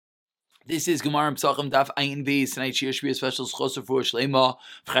This is Gemara Pesachim Daf Ayin Beis. Tonight Shir should be a special schosser for Shlema.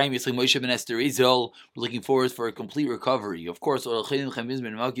 Chaim Yitzchak Moshe ben Esther Israel. We're looking forward for a complete recovery. Of course, Oral Chaim Chaim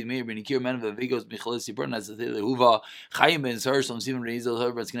ben Malkid Meir ben Ikir Man of Avigos Michaelis Yibron as the Huva Chaim ben Sar Shalom Simon ben Israel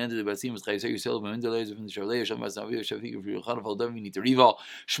Herbert can enter the Basim with Chaim Yisrael ben Mendelez from the Shalei Shem Bas Navi Shavik for Yochana Faldav Minit Riva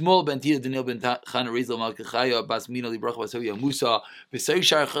Shmuel ben Tira Daniel ben Chana Rizal Malkid Chaya Bas Mina Librach Basoya Musa B'Say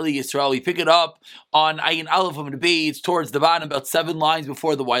Shar Chali Yisrael. We pick it up on Ayin Aleph of the Beis towards the bottom, about 7 lines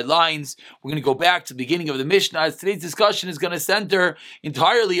before the white lines. We're going to go back to the beginning of the Mishnah, as today's discussion is going to center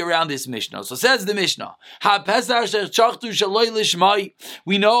entirely around this Mishnah. So says the Mishnah,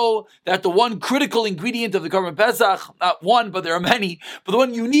 we know that the one critical ingredient of the Karban Pesach, not one, but there are many, but the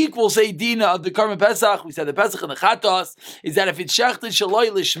one unique, we'll say, Dina of the Karban Pesach, we said the Pesach and the Chatas, is that if it's Shechted Shaloi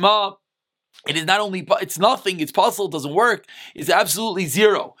Lishma, it is not only, it's nothing, it's possible, it doesn't work, it's absolutely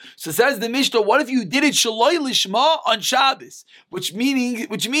zero. So says the Mishnah, what if you did it Shaloi Lishma on Shabbos? Which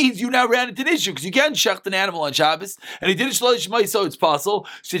means you now ran into an issue, because you can't shecht an animal on Shabbos, and he did it Shaloi Lishma, so it's possible.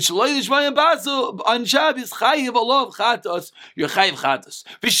 So it's Shaloi Lishma on Shabbos, Chayiv Alav Chatos, you're Chayiv Chatos.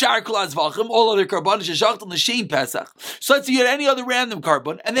 Vishar Kol Azvachim, all other Karban, Sheshacht on the Shem Pesach. So let's say you had any other random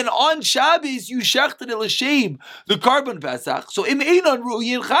Karban, and then on Shabbos, you shechted el Shem, the Karban Pesach. So Im Einon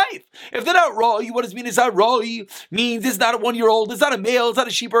Ru'yin Chayiv. If they're not Roi, what does it mean? It's not Roi. Means it's not a 1-year-old, it's not a male, it's not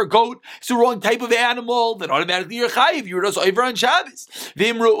a sheep or a goat, it's the wrong type of animal, then automatically you're chayiv, you're just over on Shabbos.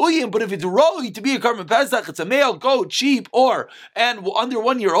 V'im Ru'uyim, but if it's Roi to be a Karban Pesach, it's a male, goat, sheep, and under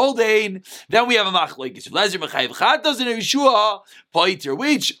 1-year-old, then we have a machlokes. Lezer mechayiv chatos and Yeshua poiter,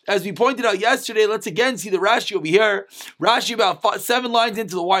 which, as we pointed out yesterday, let's again see the Rashi over here. Rashi, about 7 lines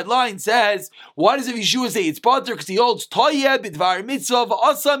into the white line, says, why does Yeshua say it's poiter? Because he holds toyeh b'dvar mitzvah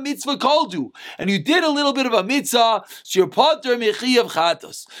v'asa mitzvah koldu. And you did a little bit of a mitzvah, so you're potter mechiyav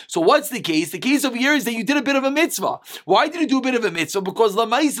chatos. So what's the case? The case over here is that you did a bit of a mitzvah. Why did you do a bit of a mitzvah? Because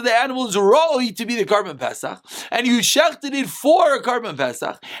lamaisa, the animal is roi to be the Karban Pesach, and you shechted it for a Karban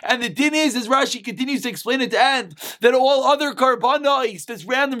Pesach. And the din is, as Rashi continues to explain at the end, that all other karbanos, this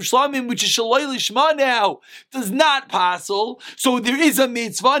random shlamim, which is shaloi lishma now, does not passel. So there is a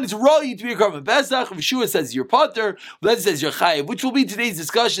mitzvah, and it's roi to be a Karban Pesach. Yeshua says you're potter, Lezer says you're chayiv, which will be today's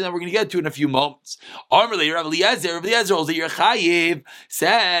discussion that we're going to get to in a few moments. Amarle Rav Eliezer holds that you're chayiv,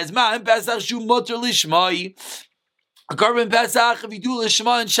 says man Pesach shu mutter lishmai. A Karban Pesach, if you do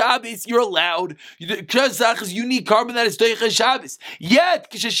Lishma and Shabbos, you're allowed. Pesach is unique Karban that is Doicha Shabbos. Yet,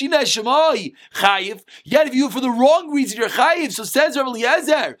 Kishashina Shemai, Chayiv. Yet, if you do for the wrong reason, you're Chayiv. So says Rav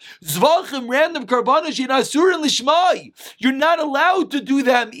Eliezer, Zvachim, random Karbanos, Asur and Lishmai. You're not allowed to do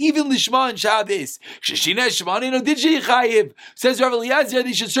them, even Lishma and Shabbos. Kishashina Shemai, no, did she Chayiv? Says Rav Eliezer,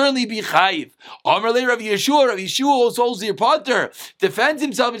 they should certainly be Chayiv. Amarle Rav Yeshua also holds the Potter, defends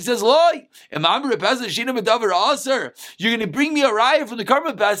himself and says, Loi, Imam Pesach, Shina Medavar Aser. You're going to bring me a raya from the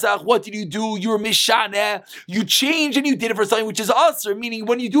Karban Pesach. What did you do? You were mishaneh. You changed and you did it for something which is aser, meaning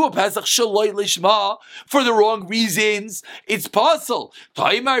when you do a Pesach shaloi lishma for the wrong reasons, it's possible.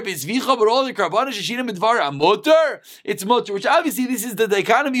 Taimar bezvicha, but all the Karbanos sheshina midvar amoter. It's motor, which obviously this is the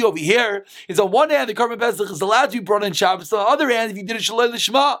dichotomy over here. Is on one hand the Karban Pesach is allowed to be brought on Shabbos. On the other hand, if you did it shaloi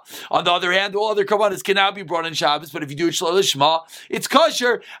lishma, on the other hand, all other Karbanos cannot be brought on Shabbos. But if you do it shaloi lishma, it's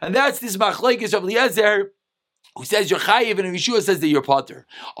kosher, and that's this machlekes of Eliezer, who says you're chayiv, and Yeshua says that you're potter.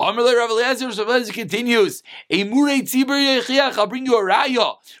 Amarle Rav Eliezer continues, a murei tzibur yechiach, I'll bring you a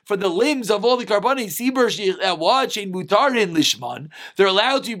raya for the limbs of all the karbanim tzibur watch in mutarin lishman. They're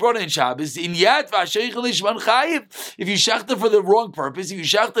allowed to be brought in Shabbos. In yet v'asheich lishman chayiv. If you shechted for the wrong purpose, if you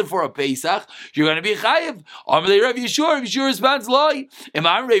shechted for a Pesach, you're going to be chayiv. Amarle Rav Yeshua responds, Loi.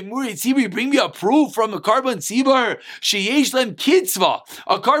 Amarle murei tzibur, you bring me a proof from a karban tzibur sheyesh lem kitzva.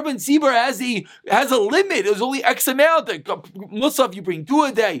 A karban tzibur has a limit. It was only X amount. The Musaf you bring 2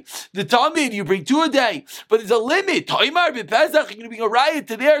 a day. The Talmud you bring 2 a day. But there's a limit. Taimar b'Pesach, you're going to bring a riot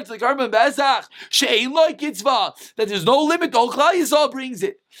to there, to the Karban Pesach. She'ein loy kitzvah. That there's no limit. The whole Klal Yisrael brings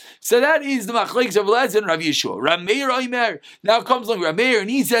it. So that is the machlekes of Eliezer and Rav Yeshua. Rav Meir Omer. Now comes along Rav Meir and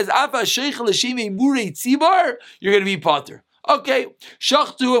he says, Afa sheich l'shimei murei tzibar, you're going to be potter. Okay,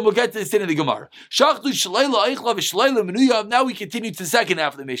 shachtu, and we'll get to this in the Gemara. Shachtu shleila eichla v'shleila menuyav. Now we continue to the second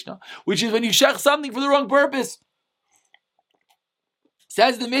half of the Mishnah, which is when you shech something for the wrong purpose.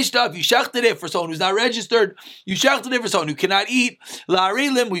 Says the Mishnah, if you shechted it for someone who's not registered, you shechted it for someone who cannot eat.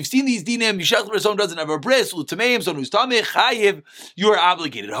 La'arilim, we've seen these dinim. You shechted it for someone who doesn't have a bris. L'tameim, someone who's tameh, chayiv, you are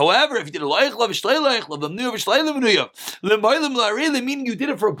obligated. However, if you did a lo'ichla v'shleila eichla v'mnuyav v'shleila menuyav, l'moilim la'arilim, meaning you did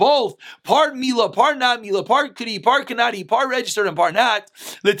it for both, part mila, part not mila, part could eat, part cannot eat, part registered and part not.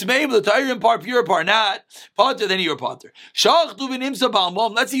 L'tameim, l'tayrim, part pure, part not. Potter, then you're potter. Shachtu v'nimsa ba'al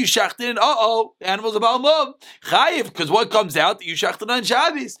mom. Let's say you shechted it. The animal's a ba'al mom. Chayiv, because what comes out that you shechted on on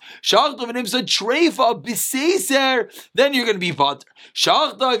Shabbos. Shachta v'nimsa treifa b'seiser, then you're going to be potter.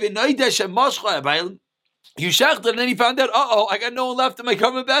 Shachta v'noida shemashcha abaylim. You shechted, and then he found out, I got no one left in my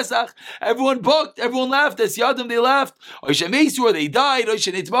Karban Pesach. Everyone booked, everyone left. As Yadim, they left. Or they died. Or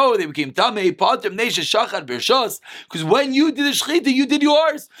they became Tamei, Patim, Nesha, Shachar, Bershos. Because when you did the Shechita, you did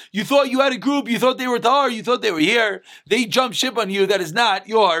yours. You thought you had a group, you thought they were Tar, you thought they were here. They jumped ship on you. That is not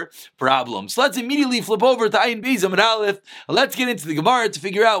your problem. So let's immediately flip over to Ayin Beis Amud Aleph. Let's get into the Gemara to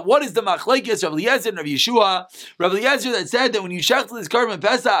figure out what is the Machlekes, Rav Eliezer and Rav Yeshua. Rav Eliezer that said that when you shechted this Karban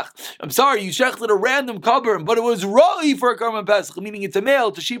Pesach, you shechted a random couple, but it was roi for a Karban Pesach, meaning it's a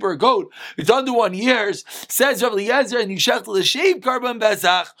male, to sheep or a goat. It's under 1 year. Says Rav Eliezer, and you shechtel a shaved Karban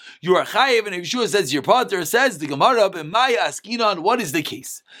Pesach, you are chayiv, and Yeshua says your potter. Says the Gemara, b'maya askinon, what is the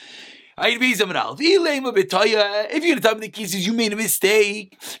case? If you're going to tell me the case is you made a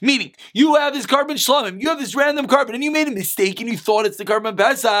mistake, meaning you have this Karban shlamim, you have this random Karban, and you made a mistake and you thought it's the Karban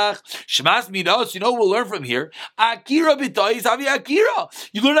Pesach. Shmas minos, we'll learn from here. Akira b'toya is avi akira.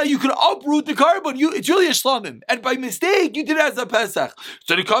 You learn how you can uproot the Karban. It's really a shlamim, and by mistake you did it as a Pesach.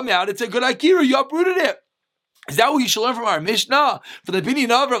 So to come out, it's a good akira. You uprooted it. Is that what you should learn from our Mishnah? From the opinion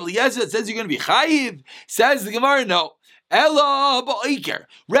of Rav Eliezer that says you're going to be chayiv? Says the Gemara, no. Ella ba'ikar.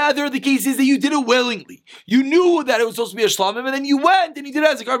 Rather, the case is that you did it willingly. You knew that it was supposed to be a shlamim, and then you went and you did it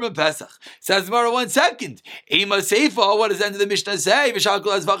as a Karban Pesach. Says Gemara, 1 second. Ema seifa. What does the end of the Mishnah say?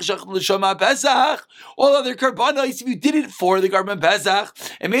 V'shakol as v'chashach l'shama Pesach. All other karbanos, if you did it for the Karban Pesach,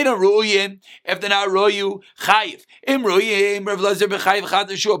 it made a ruyin. If they're not royu, chayiv. Im ruyin. Rav Eliezer b'chayiv chat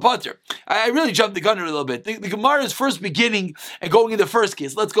Yeshua potter. I really jumped the gun a little bit. The Gemara's first beginning and going in the first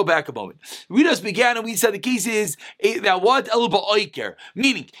case. Let's go back a moment. We just began and we said the case is that what? El ba'oiker.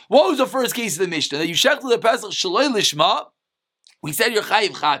 Meaning, what was the first case of the Mishnah? That you shechted the Pesach shaloi lishma. We said you're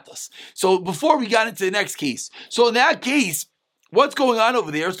chayiv chatas. So before we got into the next case. So in that case, what's going on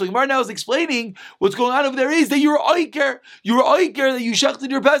over there? So the Gemara now is explaining what's going on over there is that you're oiker. You're oiker that you shechted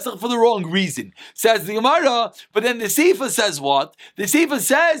your Pesach for the wrong reason. Says the Gemara, but then the Seifa says what? The Seifa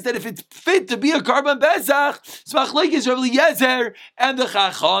says that if it's fit to be a Karban Pesach, Smachlekes Rav Eliezer and the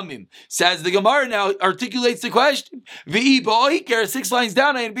Chachamim. Says the Gemara now articulates the question. V'i ba'oiker, 6 lines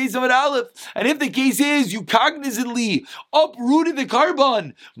down, in Beis Amud Aleph. And if the case is you cognizantly uprooted the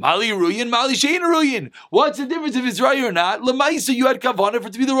Karban, Mali Ruyin, Mali Shein Ruyin. What's the difference if it's right or not? So you had kavanah for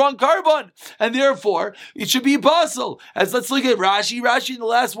it to be the wrong Karban, and therefore it should be apostle. As let's look at Rashi. Rashi in the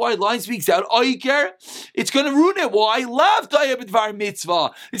last wide line speaks out. Oiker, it's going to ruin it. Why? Lav mitzvah.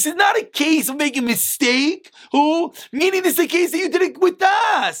 This is not a case of making a mistake. Who? Meaning this is a case that you did it with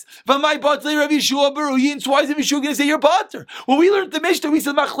us. So why is the Yeshua going to say you're potter? Well, we learned the Mishnah. We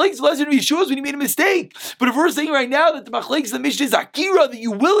said machlekes Eliezer and Yeshua when he made a mistake. But if we're saying right now that the machlekes of the Mishnah is akira, that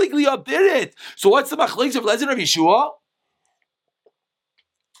you willingly updid it. So what's the machlekes of Eliezer and Yeshua?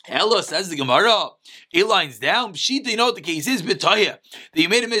 Hello, says the Gemara. 8 lines down. Pshita, you know what the case is? B'toya. That you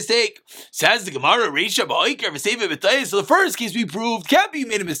made a mistake. Says the Gemara. Reisha ba'oiker v'seiva b'toya. So the first case we proved can't be you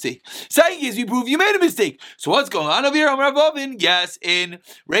made a mistake. Second case we proved you made a mistake. So what's going on over here? Amar Bavin. Yes, in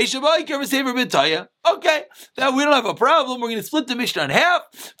Reisha ba'oiker v'seiva b'toya. Okay, now we don't have a problem. We're going to split the Mishnah in half.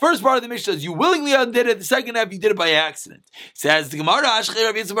 First part of the Mishnah is you willingly undid it. The second half you did it by accident. Says the Gemara, Ashkei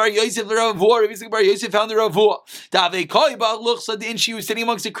Rav Yitzchak bar Yosef the Rav Hua. Rav Yitzchak bar Yosef found the Rav Hua. Davei koi ba'al luchsadin. She was sitting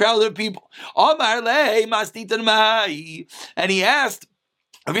amongst a crowd of people. Amar lei masnitan mai. And he asked,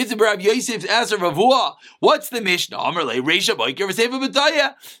 Rav Yitzchak bar Yosef asked Rav Hua, what's the Mishnah? Amar lei Reisha ba'oiker v'seiva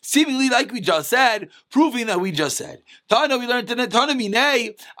b'toya. Seemingly like we just said, proving that we just said. Tana, we learned in Tana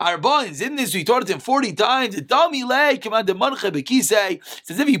Minei, Arbans. In this, we taught it him 40 times. Dami lei, command the manche bekisei. It's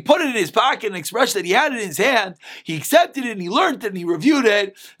as if he put it in his pocket and expressed that he had it in his hand. He accepted it and he learned it and he reviewed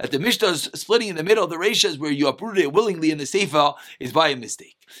it. That the Mishnah is splitting in the middle. The Reishas where you uprooted it willingly in the Seifa is by a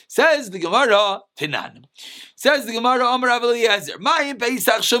mistake. Says the Gemara, Tenan. Says the Gemara, Amar Rav Eliezer. Mayim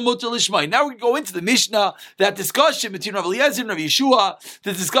Pesach Shemutar Lishmai. Now we go into the Mishnah, that discussion between Rav Eliezer and Rav Yeshua.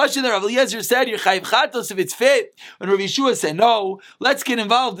 The discussion that Rav Eliezer said, you're chayiv chatos if it's fit. And Rav Yeshua said, no, let's get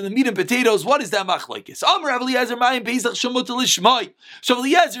involved in the meat and potatoes. What is that machlekes? Amar Rav Eliezer, Mayim Pesach Shemutar Lishmai. So Rav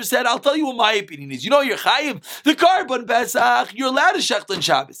Eliezer said, I'll tell you what my opinion is. You know you're chayiv, the Karban Pesach, you're allowed to shecht on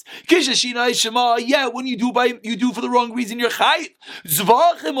Shabbos. Kishashina Shema, yeah, when you do for the wrong reason, you're chayiv.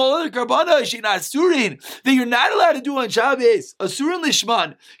 Zvachim all other karbana shein asurin that you're not allowed to do on Shabbos. Asurin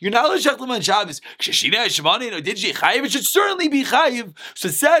lishman, you're not allowed to shecht them on Shabbos. Kishashina Shemanin, did she chayiv? It should certainly be chayiv. So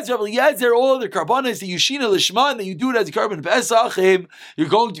it says Rav Eliezer, all other karbanas that you shina lishman, that you do it as a Karban Pesach, you're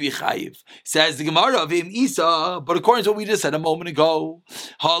going to be chayiv. Says the Gemara of him Isa, but according to what we just said a moment ago,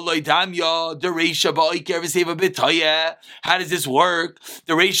 haloi damya the reisha ba'oiker v'seiva b'toya. How does this work?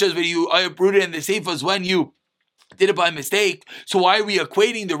 The reisha is when you uprooted, and the seifa is when you did it by mistake. So why are we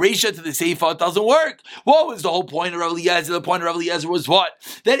equating the Reisha to the Seifa? It doesn't work. What was the whole point of Rav Eliezer? The point of Rav Eliezer was what?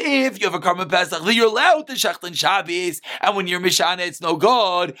 That if you have a Karban Pesach, that you're allowed to shecht on Shabbos, and when you're Mishana, it's no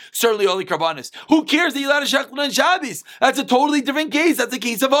good. Certainly only Karbanis. Who cares that you're allowed to shecht on Shabbos? That's a totally different case. That's a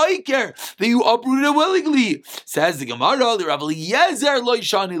case of Aiker, that you uprooted it willingly. Says the Gemara, the Rav Eliezer lo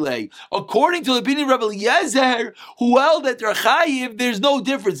Shanile. According to the opinion of Rav Eliezer, who held that they're chayiv, there's no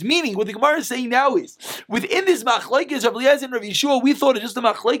difference. Meaning, what the Gemara is saying now is, within this machlekes of Eliezer and Rav Yeshua, we thought it just a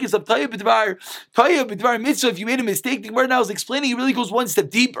machlekes of Taya B'dvar Mitzvah. If you made a mistake, the Gemara now is explaining it really goes one step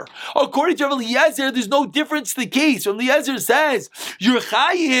deeper. According to Rav Eliezer, there's no difference to the case. Rav Eliezer says, you're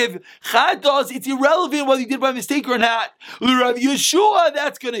chayiv, chados, it's irrelevant whether you did by mistake or not. Rav Yeshua,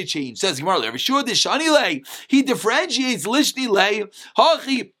 that's going to change. Says Gemara, Rav Yeshua, the Shanile, he differentiates Lishni Lei,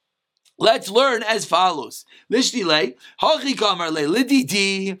 Hachi. Let's learn as follows. Lishni Lei, Hachi Kamar Lei,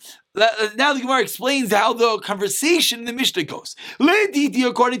 Lididi. Now the Gemara explains how the conversation in the Mishnah goes. Lididi,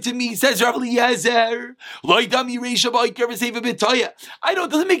 according to me, says Rav Eliezer, I know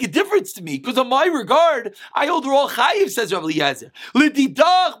it doesn't make a difference to me, because on my regard, I hold they're all chayiv, says Rav Eliezer.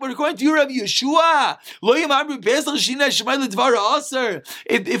 Lididach, but according to you, Rav Yeshua,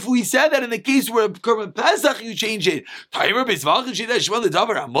 if we said that in the case where Korban Pesach, you change it.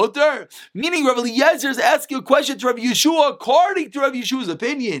 Meaning Rav Eliezer is asking a question to Rav Yeshua according to Rav Yeshua's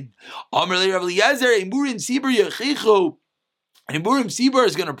opinion. Amar le Rav Eliezer, Emurim Sibur Yechichu. And Murim Sibur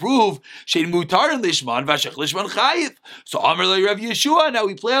is going to prove Shein Mutar and Lishman Vashech Lishman Chayiv. So Amar le Rav Yeshua. Now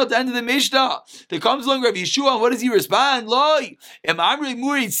we play out the end of the Mishnah. There comes along Rav Yeshua, and what does he respond? Loi Amri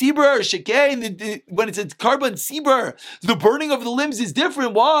Murim Sibur Shekei. When it's a Karban Sibur, the burning of the limbs is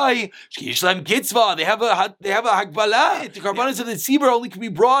different. Why? Shkishlam Kitzvah. They have a Hakbala. The Karbanas of the Sibur only can be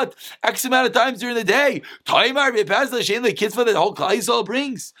brought X amount of times during the day. Taimar Bepaz Shein the Kitzvah that the whole Klal Yisrael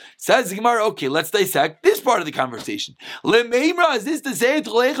brings. Says the Gemara. Okay, let's dissect this part of the conversation. Is this to say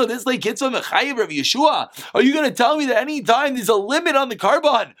this like Kitzvah Mechayiv Rav Yeshua? Are you going to tell me that any time there's a limit on the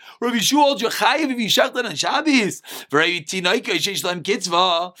Karban, Rav Yeshua holds your Chayiv if you shechted on Shabbos?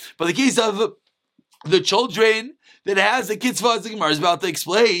 But the case of the children that has a kitzvah, as the Gemara is about to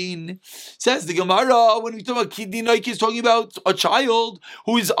explain. Says the Gemara, when we talk about Kidinaik, is talking about a child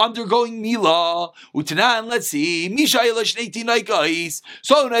who is undergoing Mila. Utanan, let's see.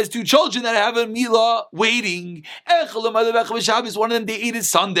 Someone has two children that have a Mila waiting. One of them they ate is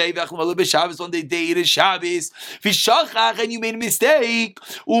Sunday. One day they ate is Shabbos. And you made a mistake.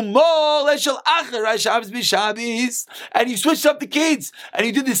 And you switched up the kids. And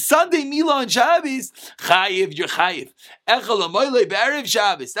you did the Sunday Mila on Shabbos. Chayiv, you're chayiv.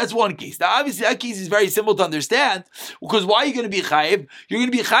 That's one case. Now, obviously, that case is very simple to understand, because why are you going to be chayiv? You're going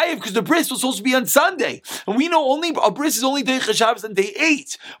to be chayiv because the bris was supposed to be on Sunday, and we know only a bris is only day Shabbos on day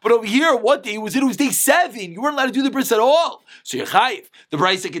 8. But over here, what day was it? It was day 7. You weren't allowed to do the bris at all, so you're chayiv. The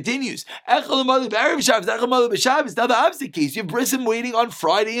brisa continues. Now the opposite case, you have brisim waiting on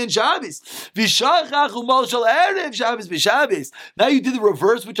Friday and Shabbos. Now you did the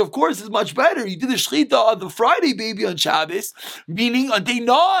reverse, which of course is much better. You did the shechita of the Friday baby on Shabbos, meaning on day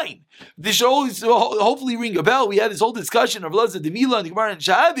 9. This should always hopefully ring a bell. We had this whole discussion of Laza de Mila and the Gemara on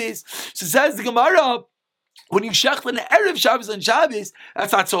Shabbos. So says the Gemara, when you shech an Erev Shabbos on Shabbos,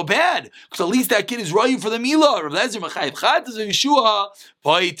 that's not so bad, because at least that kid is roying for the Mila. Rav Eliezer Mechayiv Chatas of Yeshua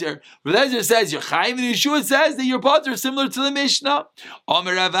Paiter. Rav Eliezer says you're chayiv, and Yeshua says that your Paiter is similar to the Mishnah.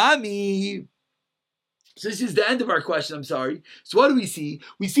 Omer Rav Ami. So this is the end of our question, I'm sorry. So what do we see?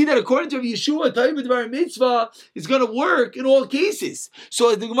 We see that according to Rav Yeshua, Tayim B'Dvar Mitzvah is going to work in all cases.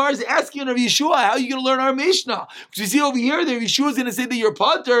 So the Gemara is asking Rav Yeshua, how are you going to learn our Mishnah? Because we see over here that Rav Yeshua is going to say that you're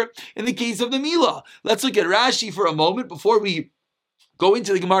Pater in the case of the Mila. Let's look at Rashi for a moment before we go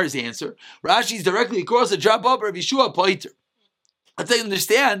into the Gemara's answer. Rashi is directly across the drop up Rav Yeshua Pater. Let's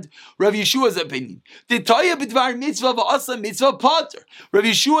understand Rav Yeshua's opinion. The Taya B'Dvar Mitzvah V'Asa Mitzvah Pater. Rav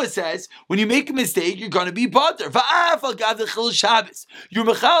Yeshua says, when you make a mistake, you're going to be Pater. V'Afal Gav D'Chil Shabbos. You're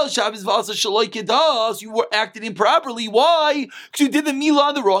Mechal Shabbos V'Asa Shaloi Kedas. You were acting improperly. Why? Because you did the Mila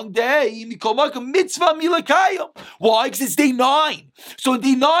on the wrong day. Mitzvah Mila Kayam. Why? Because it's day 9. So on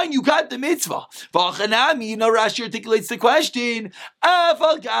day 9, you got the mitzvah. V'Achanami, now Rashi articulates the question.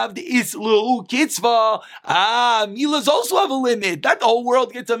 Afal Gav D'Islu Kitzvah. Milas also have a limit. Not the whole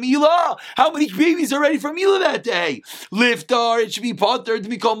world gets a Mila. How many babies are ready for Mila that day? Liftar, it should be Pater, to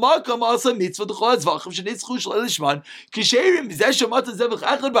become Makam, also Mitzvah, the Chalaz Vacham, Shenitzchu, Shalishman, Kisherim, Zeshamata Zevach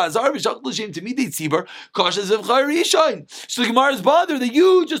Echad, Bazar, Vishak Lashem, to meet the Tzibur, Kasha Zevchar Rishain. So the Gemara is bothered that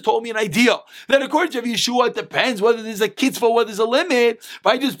you just told me an idea. That according to Rav Yeshua, it depends whether there's a kitzvah, whether there's a limit.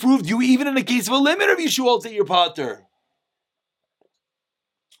 But I just proved you, even in the case of a limit, Rav Yeshua will say you're Pater.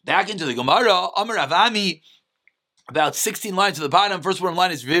 Back into the Gemara, Amar Avami. about 16 lines to the bottom. First one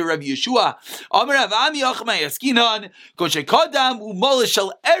line is Rabbi Yeshua. Amar Rav Ami Yochmai Yaskinon Koshe Kodam Umol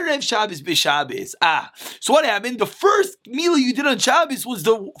Shel Erev Shabbos B'Shabbos. So what happened? The first Mila you did on Shabbos was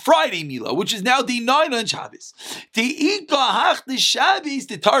the Friday Mila, which is now day 9 on Shabbos.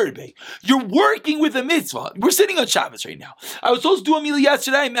 You're working with a mitzvah. We're sitting on Shabbos right now. I was supposed to do a Mila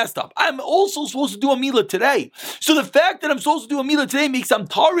yesterday. I messed up. I'm also supposed to do a Mila today. So the fact that I'm supposed to do a Mila today makes I'm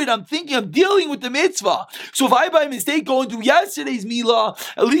tarid. I'm thinking I'm dealing with the mitzvah. So if I by mistake go into yesterday's Mila,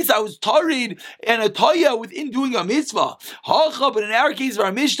 at least I was tarid and a taya within doing a mitzvah. But in our case,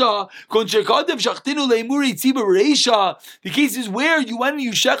 our Mishnah, the case is where you went and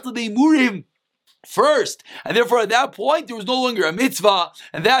you shechted the imurim first, and therefore at that point there was no longer a mitzvah,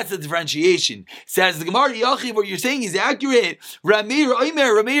 and that's the differentiation. Says the Gemara Yachiv, what you're saying is accurate.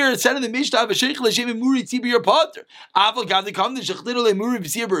 Rameir said in the Mishnah,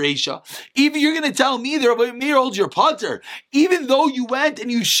 even you're going to tell me that Rameir holds your potter, even though you went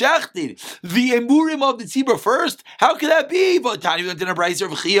and you shechted the emurim of the tzibur first. How could that be? But Tani went in a brayser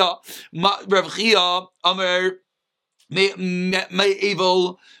Rav Chia, Amar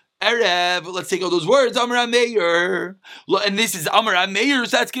Me'evil Erev, let's take all those words. Amar Meir, and this is Amar Meir,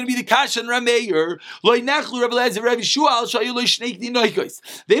 so that's going to be the Kashan Rameir.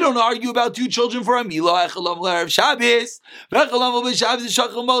 They don't argue about two children for a Mila. Everyone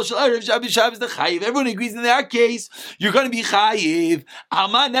agrees in that case you're going to be chayiv.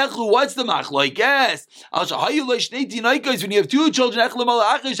 What's the machlok? Yes, when you have two children, you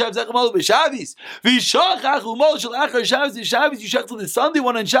shech to the Sunday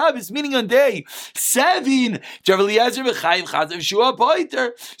one on Shabbos. Meaning on day 7. So it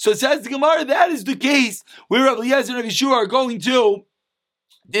says the Gemara that is the case where Rav Eliezer and Rav Yeshua are going to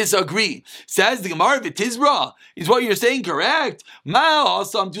disagree. Says the Gemara, V'tizra, is what you're saying correct?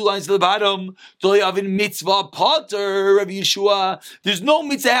 Also, 2 lines to the bottom. Mitzvah potter, Rav Yeshua. There's no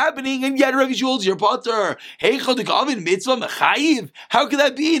mitzvah happening, and yet Rav Yeshua holds your potter. Mitzvah mechayiv. How could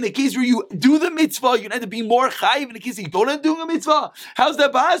that be in the case where you do the mitzvah? You end up being more chayiv in the case you don't end up doing a mitzvah. How's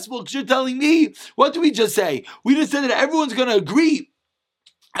that possible? Because you're telling me, what do we just say? We just said that everyone's going to agree.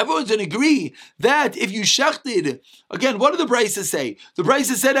 Everyone's going to agree that if you shechted, again, what do the Brisa say? The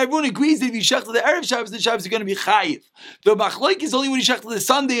Brisa said everyone agrees that if you shechted the Erev Shabbos, the Shabbos is going to be chayiv. The machlok is only when you shechted the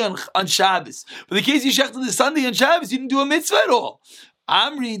Sunday on Shabbos. But in the case you shechted the Sunday on Shabbos, you didn't do a mitzvah at all.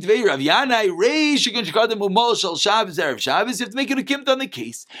 Amri Dvei Rav Yanai Reish Shekon Shekadem Umol Shel Shabbos Erev Shabbos. You have to make it a kimt on the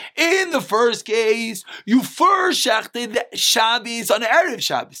case. In the first case, you first shechted Shabbos on Erev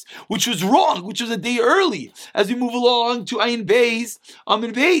Shabbos, which was wrong, which was a day early. As we move along to Ayin Beis,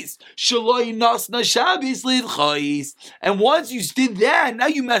 Amin Beis Shaloi Nasna Shabbos Lidchais. And once you did that, now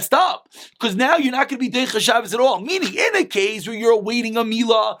you messed up because now you're not going to be Deicha Shabbos at all. Meaning, in a case where you're awaiting a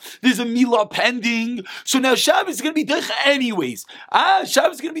Milah, there's a Milah pending, so now Shabbos is going to be Deicha anyways.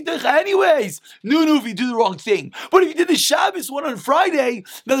 Shabbos is going to be Deicha anyways. No, if you do the wrong thing. But if you did the Shabbos one on Friday,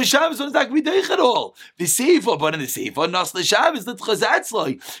 now the Shabbos one is not going to be Deicha at all. The Seifa, but in the Seifa, Nasla Shabbos, the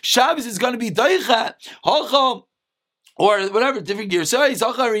Tchazatzloi. Shabbos is going to be Deicha. Halcham. Or whatever, different gear. So once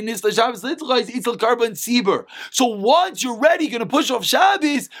you're ready, you're going to push off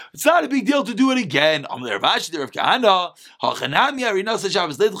Shabbos, it's not a big deal to do it again.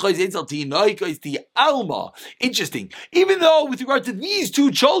 Interesting. Even though with regard to these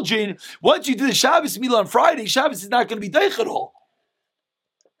two children, once you do the Shabbos meal on Friday, Shabbos is not going to be Deich at all.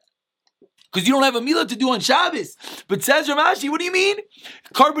 Because you don't have a Mila to do on Shabbos. But says Ramashi, what do you mean?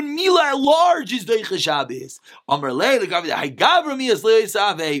 Carbon Mila at large is Deicha Shabbos. Amar Lei, the Gavra Mias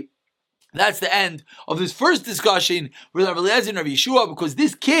Leisave. That's the end of this first discussion with Rav Eliezer and Rav Yeshua, because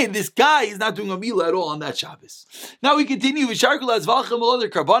this guy is not doing a Mila at all on that Shabbos. Now we continue with Sharkul Azvachem Older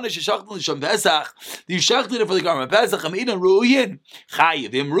Karbana Sheshachtan L'Sham Pesach. You shachted it for the Karban Pesach. Amina Ruyin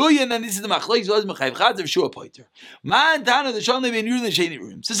Chayiv Im Ruyin, and this is the Machlek Zolaz Mechayiv Chad of Shua Poiter. Man Tana the Shalom Ben Yurun the Sheni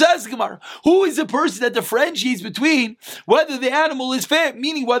Room. So says the Gemara, who is the person that differentiates between whether the animal is fit,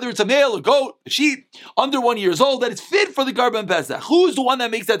 meaning whether it's a male, a goat, a sheep, under 1 year old, that it's fit for the Karban Pesach? Who is the one that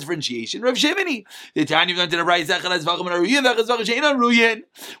makes that differentiation? Rav Shimini. The Tanya went to the right Zechel as Vacham and Ruyin, Vachas Vachas Sheina Ruyin.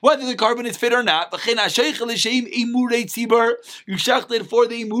 Whether the carbon is fit or not, V'chein HaSheichel L'Sheim Imurei Tzibur. You shachted for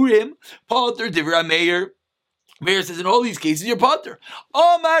the Imurim. Pater Divra Meir. Meir says in all these cases you're potter.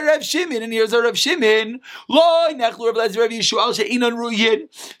 Omar Rav Shimon, and here's a Rav Shimon. Loi Nechlu Rav Eliezer Rav Yeshua She'inan Ruyin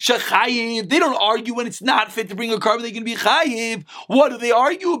Shechayiv. They don't argue when it's not fit to bring a carbon. They can be chayiv. What do they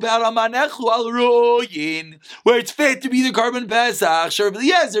argue about? Amar Nechlu Al Ruyin, where it's fit to be the carbon Pesach. Rav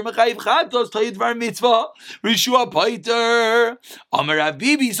Eliezer Mechayiv Chatos Tayit Var Mitzvah Rishua Paiter. Amar Rav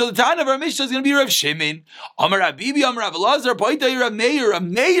Bibi. So the time of our Mishnah is going to be Rav Shimon. Amar Rav Bibi. Amar Rav Eliezer Paiter Rav Meir. Rav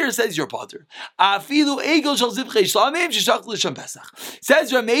Meir says you're potter. Afilu Egel Shal Ziv Says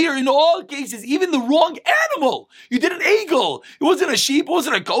Rameir, in all cases, even the wrong animal. You did an eagle. It wasn't a sheep, it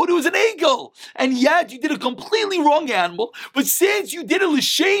wasn't a goat, it was an eagle. And yet you did a completely wrong animal. But since you did it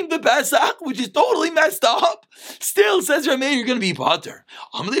l'shem the Pesach, which is totally messed up, still, says Rameir, you're going to be potter.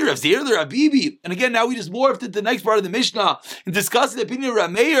 And again, now we just morphed into the next part of the Mishnah and discussed the opinion of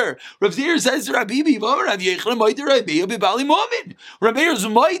Rameir. Rav Zir says to Rabibi, Rameir's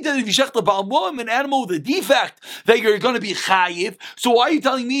might that if you shech the balmum, an animal with a defect, that you're going to be chayiv. So why are you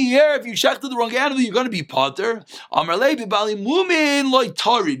telling me here if you shechted the wrong animal, you're going to be potter? You're not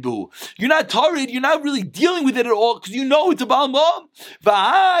tarid, you're not really dealing with it at all because you know it's a balmum.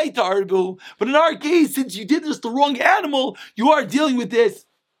 But in our case, since you did this the wrong animal, you are dealing with this.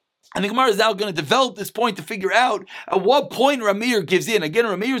 And the Gemara is now going to develop this point to figure out at what point Rameir gives in. Again,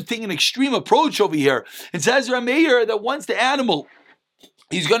 Rameir is taking an extreme approach over here. It says Rameir that once the animal,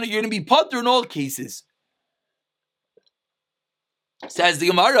 you're going to be potter in all cases. Says the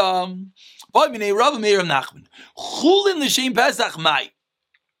Gemara, Chulin l'shem Pesach mai.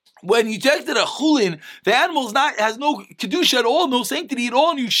 When you checked a chulin, the animal has no kedusha at all, no sanctity at all,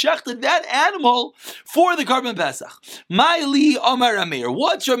 and you shechted that animal for the Karban Pesach. Ma'ili Amar Rameir.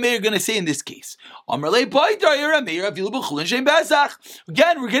 What's Rameir going to say in this case? Amar le Paitar Rameir afilu b'chulin shem Pesach.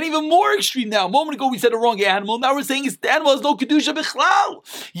 Again, we're getting even more extreme now. A moment ago we said the wrong animal. Now we're saying the animal has no kedusha b'chlal.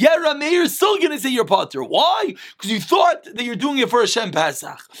 Yeah, Rameir is still going to say you're potter. Why? Because you thought that you're doing it for Hashem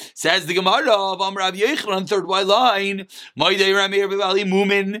Pesach. Says the Gemara of Amar Rav Yechon, third Y line. Ma'idei Rameir b'vali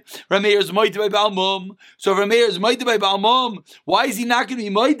mumin. Rameir is moite by Balmum. So if Rameir is moite by Balmum, why is he not going to be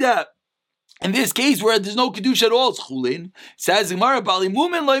moite? In this case, where there's no kedusha at all, it's chulin. Says the Gemara, Bali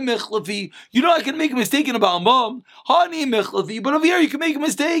Mumin loy mechlafi. You're not going to make a mistake in a Balmum. Hani mechlafi. But over here, you can make a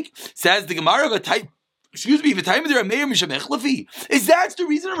mistake. Says the Gemara, the time of the Rameir mishamechlafi. Is that the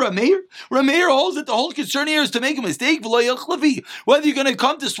reason of Rameir? Rameir holds that the whole concern here is to make a mistake. Whether you're going to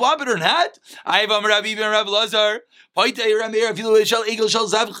come to swap it or not. I have Rabbi ben Rav Lazar. Rameir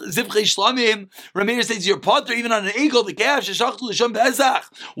says you're potter even on an eagle, the calf.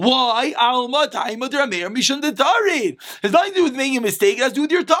 Why? It has nothing to do with making a mistake. It has to do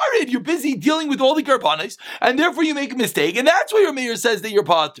with your tarid. You're busy dealing with all the karbanos, and therefore you make a mistake, and that's why Rameir says that you're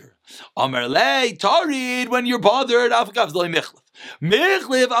potter. Amar le tarid, when you're bothered, afkav loy mechlef.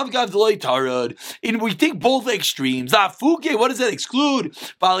 Mechlef afkav loy tarid. And we take both extremes. Afuke, what does that exclude?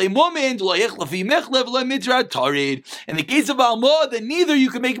 Bali moment loy echlafi mechlef loy mitra tarid. In the case of Alma, then neither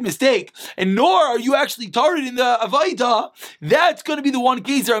you can make a mistake, and nor are you actually tarid in the avaita. That's going to be the one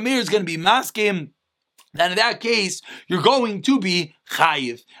case that Rameir is going to be masking. Then in that case, you're going to be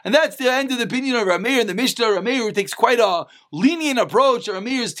chayiv. And that's the end of the opinion of Rameir and the Mishnah. Rameir takes quite a lenient approach.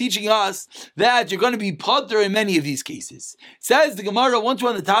 Rameir is teaching us that you're going to be potter in many of these cases. Says the Gemara, once we're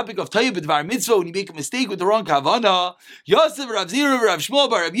on the topic of Tayyib B'dvar Mitzvah, when you make a mistake with the wrong kavana, Yosef, Rav Zira, Rav Shmuel,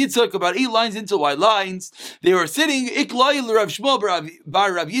 Bar Rav Yitzchak, about 8 lines into white lines, they were sitting, Iklai, Rav Shmuel,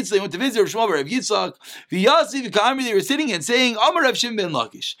 Bar Rav Yitzchak, they went to visit Rav Shmuel, Bar Rav Yitzchak, V'yosef, V'kamri, they were sitting and saying, Amar Rav Shim ben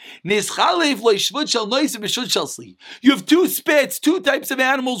Lakish, Nischalef, Lo Shvut Shal Nois, B'shut Shal Sli. You have two spits, two types of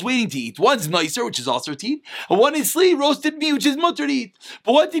animals waiting to eat. One's nicer, which is also to eat, and one is sli, roasted meat, which is mutter to eat.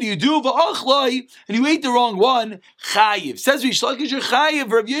 But what did you do? V'achlai, and you ate the wrong one. Chayiv. Says Rish Lakish, you're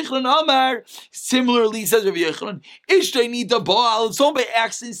chayiv. Rav Yechon Amar. Similarly, says Rav Yechon, Ishtay nida baal. If someone by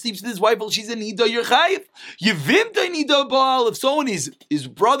accident sleeps with his wife while she's a nida, you're chayiv. Yevimtay nida baal. If someone is his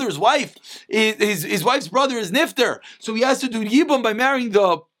brother's wife, his wife's brother is nifter, so he has to do yibum by marrying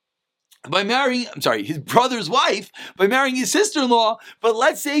his brother's wife, by marrying his sister-in-law. But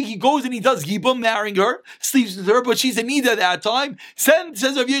let's say he goes and he does yibum, marrying her, sleeps with her, but she's a nida at that time.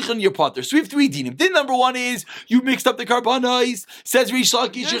 Says Rav Yechon, you're potter. So we have 3 dinim. Din number 1 is you mixed up the karbanos. Says Rish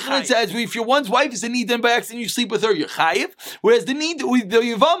Lakish, Yechon says if your one's wife is a nida and by accident you sleep with her, you're chayiv. Whereas the nida with the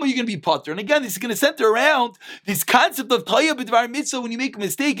yavama, you're going to be potter. And again, this is going to center around this concept of tayyib b'dvar mitzvah when you make a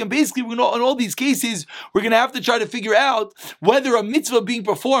mistake. And basically, in all these cases, we're going to have to try to figure out whether a mitzvah being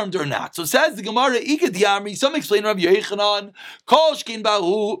performed or not. So says the Gemara, Ikad Yamri, some explain Rav Yechanan, Kolshkin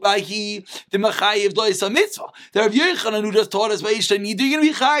Bahu, Bahi, the Machayev, Lois mitzvah. The Rav Yechanan who just taught us, you're going to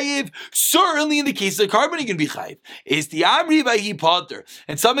be chayiv. Certainly in the case of the carbon, you're going to be chayiv. Is the Amri Bahi potter.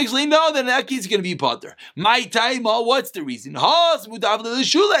 And some explain, no, then in that case, you're going to be potter. My time, what's the reason? You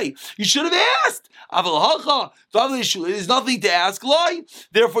should have asked. There's nothing to ask, lie.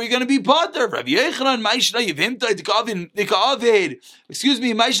 Therefore, you're going to be potter. Rav Yechanan, Maishna Yevimtai, the Kavid, excuse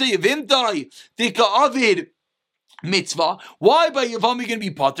me, Maishna Yevimtai, Dika Avid. mitzvah. Why by Yavam are you going to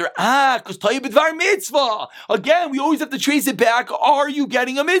be potter? Because Tayyib B'dvar mitzvah. Again, we always have to trace it back. Are you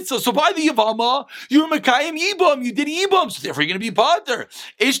getting a mitzvah? So by the Yavama, you're Mekayim Yibam. You did Yibam, so therefore you're going to be potter.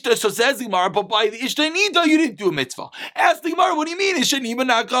 Ishta, so says the Gemara, but by the Ishta Nida, you didn't do a mitzvah. Ask the Gemara, what do you mean? Ishta Nida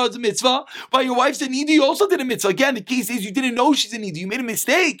Naka is a mitzvah. By your wife's a Nida, you also did a mitzvah. Again, the case is you didn't know she's a Nida. You made a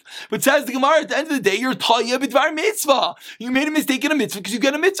mistake. But says the Gemara, at the end of the day, you're Tayyib B'dvar mitzvah. You made a mistake in a mitzvah because you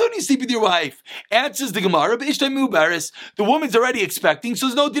get a mitzvah when you sleep with your wife. Answers the Gemara, but Ishta Mubaris, the woman's already expecting, so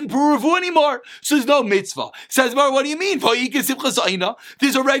there's no din puravu anymore. So there's no mitzvah. Says Mar, what do you mean?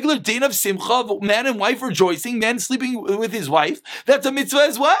 There's a regular din of simcha, man and wife rejoicing, man sleeping with his wife. That's a mitzvah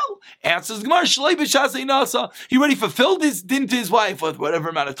as well. Answers Gemara, he already fulfilled his din to his wife with whatever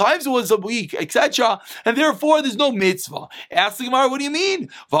amount of times it was a week, etc. And therefore there's no mitzvah. Ask the Gemara, what do you mean?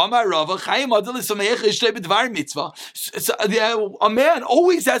 A man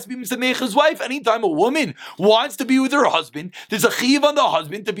always has to be misamech his wife. Anytime a woman wants to be with her husband, there's a chiyuv on the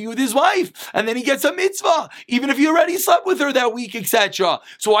husband to be with his wife, and then he gets a mitzvah, even if he already slept with her that week, etc.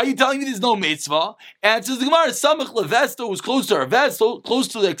 So why are you telling me there's no mitzvah? Answers the Gemara, Samach Levesta was close to her vest, so close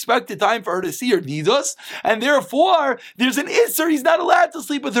to the expected time for her to see her nidus, and therefore there's an isser, he's not allowed to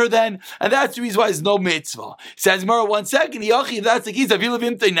sleep with her then, and that's the reason why there's no mitzvah. Says Gemara, 1 second, if that's the case,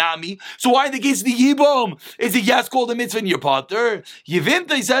 so why in the case of the Yibam is it yes called a mitzvah in your potter?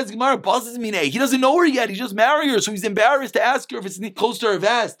 Yivimta, says Gemara, he doesn't know her yet, he just married her, so he's embarrassed to ask her if it's close to her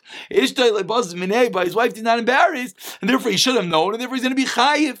vest. But his wife did not embarrass, and therefore he should have known, and therefore he's going to be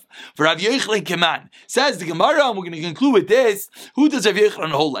chayiv. For Rav Yochanan Keman says the Gemara, and we're going to conclude with this. Who does Rav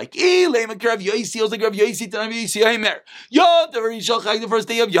Yochanan hold like? Rav Yosi, like Rav Yosi, the first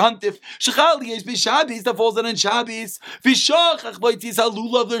day of Yantif. Shechal yes b'Shabbos that falls on Shabbos. V'shachach b'Yitzis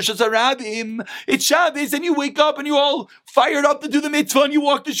halulav l'Rishos Harabim. It's Shabbos, and you wake up and you all fired up to do the mitzvah, and you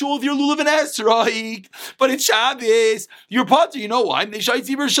walk to shul with your lulav and esrog. But it's Shabbos. You're potter. You know why? Because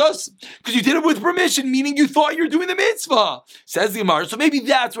you did it with permission, meaning you thought you were doing the mitzvah. Says the Gemara. So maybe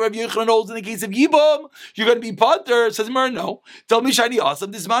that's where Rav Yochanan holds in the case of Yibam. You're going to be potter. Says the Gemara, no. Tell me shani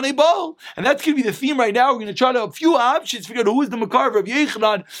awesome this manei bal. And that's going to be the theme right now. We're going to try to a few options, figure out who is the makar of Rav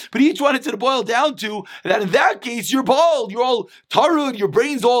Yochanan, but each one it's going to boil down to that in that case you're bald, you're all tarud, your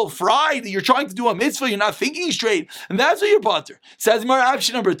brain's all fried, you're trying to do a mitzvah, you're not thinking straight, and that's what you're potter. Says the Gemara,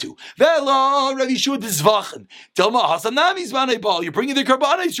 option number 2. Velo Rav Yeshua disvachen. Tell me Hasan Nami's manei bal. You're bringing the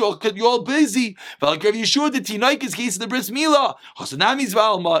karbanis, you're all busy. Velak Rav Yeshua did tinaik's case of the bris milah. Hasanami's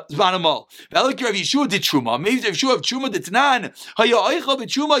zvanamal. Velak Rav Yeshua did truma. Maybe Rav Yeshua of truma did tanan. Haya oichel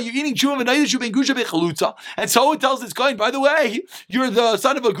b'truma. You're eating truma v'nayishu ben gusha b'chalutza. And so it tells this guy, by the way, you're the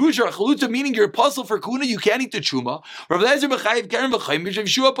son of a gusha, a chalutza, meaning you're a puzzle for kuna. You can't eat the truma. Rav Lezer b'chayiv keren b'chayim Rav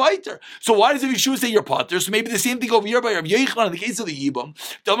Yeshua paiter. So why does Rav Yeshua say you're potter? So maybe the same thing over here by Rav Yochanan in the case of the Yibam.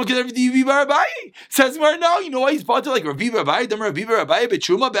 Says no, you know why he's potter like Rav Abai? Rav Abai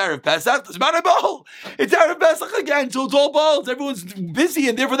b'truma b'Erev Pesach. It's not a bowl. It's Erev Pesach again, so it's all balls. Everyone's busy,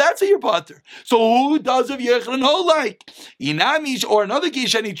 and therefore that's a your potter. So who does Rav Yochanan hold like? Inamish, or another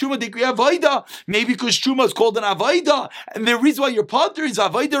case, any truma dekri avoida. Maybe because truma is called an avoida, and the reason why your potter is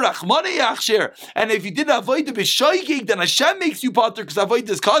avoida rachmane yachsher. And if you did avoida b'shoigig, then Hashem makes you potter because avoida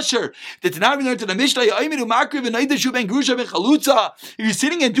is kosher. The Tanakh learned in the Mishnah, Yaimeru makriv and Naidashu ben grusha v'chalutza. If you're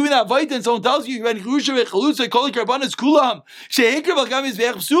sitting and doing that avoida, and someone tells you you ben grusha v'chalutza, call it karbanas kulam. Sheikra v'gam is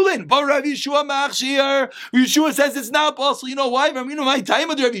ve'ech psulin. But Rav Yeshua machshir. Yeshua says it's not possible. You know why? I mean, my time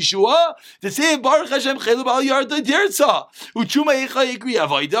with Rav Yeshua to say Baruch Hashem chelu b'al yarda dirza. Uchuma echa yikri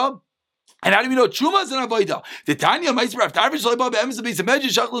avoida. And how do we know Truma is an avoida? The Tanya Meister Rav Tarvish Leibah be'emes the base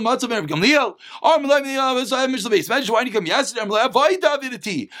imagine Shachal Matzah Rav Gamliel. Armalei Meister the base imagine why you come yesterday. Armalei avoida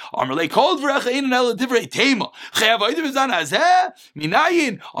vidati. Armalei called v'recha in an el divrei tema. Chay avoida v'zan hazeh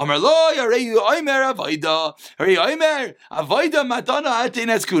minayin. Armalei arei oimer avoida. Arei oimer avoida matana atein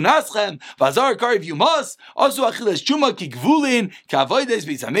eskunaschem. Vazar kariv you must. Also achilas Truma ki gvulin ka avoida is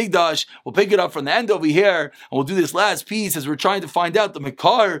base hamikdash. We'll pick it up from the end over here, and we'll do this last piece as we're trying to find out the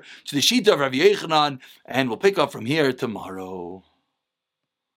makar to the shita of Rav Yochanan, and we'll pick up from here tomorrow.